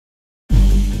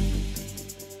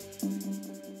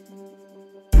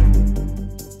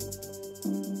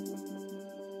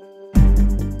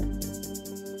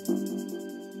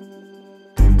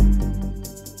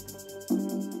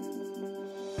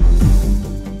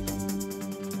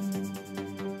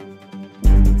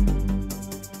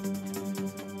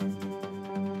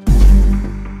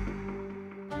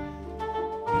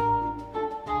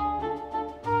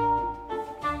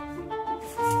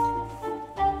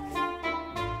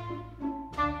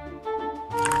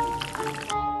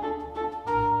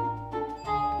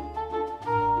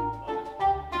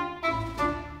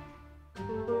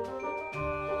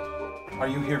Are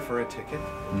you here for a ticket?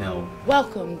 No.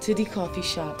 Welcome to the coffee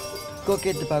shop. Go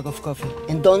get the bag of coffee.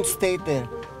 And don't stay there.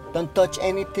 Don't touch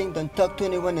anything, don't talk to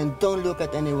anyone, and don't look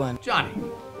at anyone. Johnny,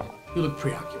 you look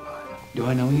preoccupied. Do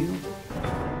I know you?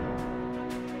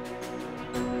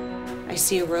 I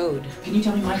see a road. Can you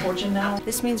tell me my fortune now?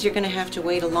 This means you're gonna have to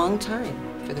wait a long time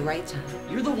for the right time.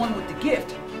 You're the one with the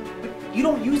gift. But you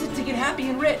don't use it to get happy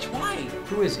and rich. Why?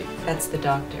 Who is he? That's the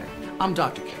doctor. I'm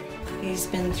Dr. K. He's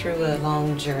been through a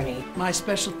long journey. My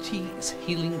specialty is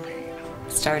healing pain.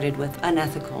 Started with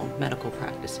unethical medical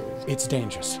practices. It's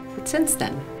dangerous. But since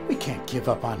then, We can't give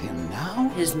up on him now.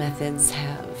 his methods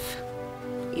have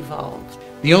evolved.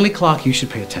 The only clock you should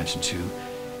pay attention to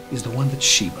is the one that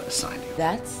Sheba assigned you.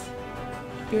 That's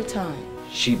your time.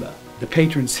 Sheba. The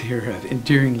patrons here have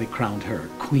endearingly crowned her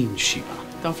Queen Sheba.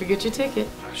 Don't forget your ticket.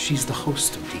 She's the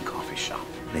host of the coffee shop.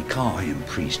 They call him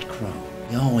Priest Crow.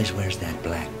 He always wears that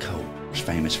black coat. He's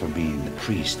famous for being the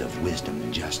priest of wisdom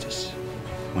and justice.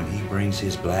 When he brings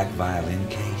his black violin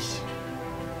case,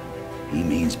 he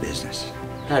means business.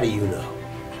 How do you know?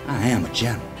 I am a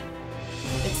general.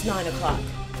 It's 9 o'clock.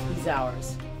 He's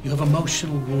ours. You have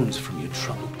emotional wounds from your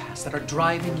troubled past that are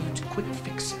driving you to quick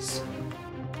fixes.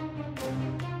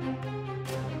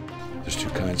 There's two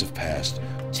kinds of past.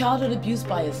 Childhood abuse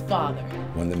by his father.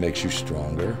 One that makes you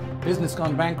stronger, Business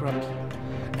gone bankrupt.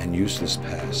 and useless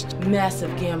past. Massive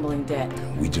gambling debt.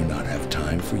 We do not have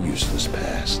time for useless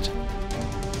past.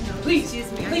 Please,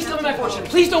 please tell me my fortune.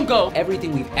 Please don't go.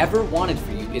 Everything we've ever wanted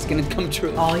for you is gonna come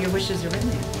true. All your wishes are in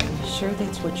there. Are you sure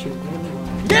that's what you really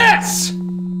want? Yes!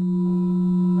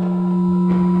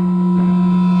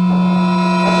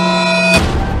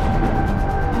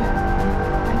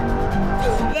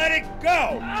 Let it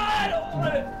go! I don't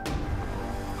want it.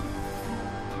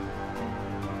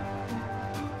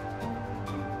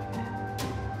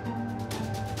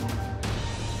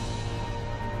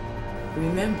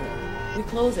 Remember, we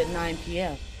close at 9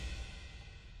 p.m.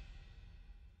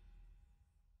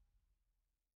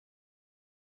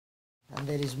 And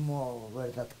there is more where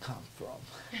that comes from.